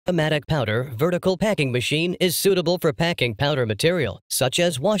automatic powder vertical packing machine is suitable for packing powder material, such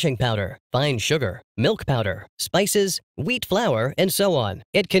as washing powder, fine sugar, milk powder, spices, wheat flour, and so on.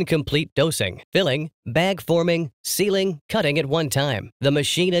 It can complete dosing, filling, bag forming, sealing, cutting at one time. The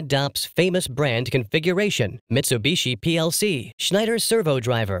machine adopts famous brand configuration, Mitsubishi PLC, Schneider servo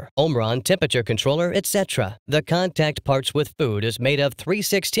driver, Omron temperature controller, etc. The contact parts with food is made of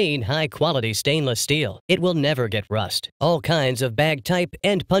 316 high-quality stainless steel. It will never get rust. All kinds of bag type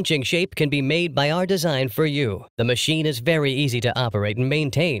and punching shape can be made by our design for you. The machine is very easy to operate and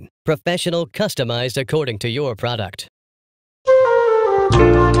maintain. Professional, customized according to your product.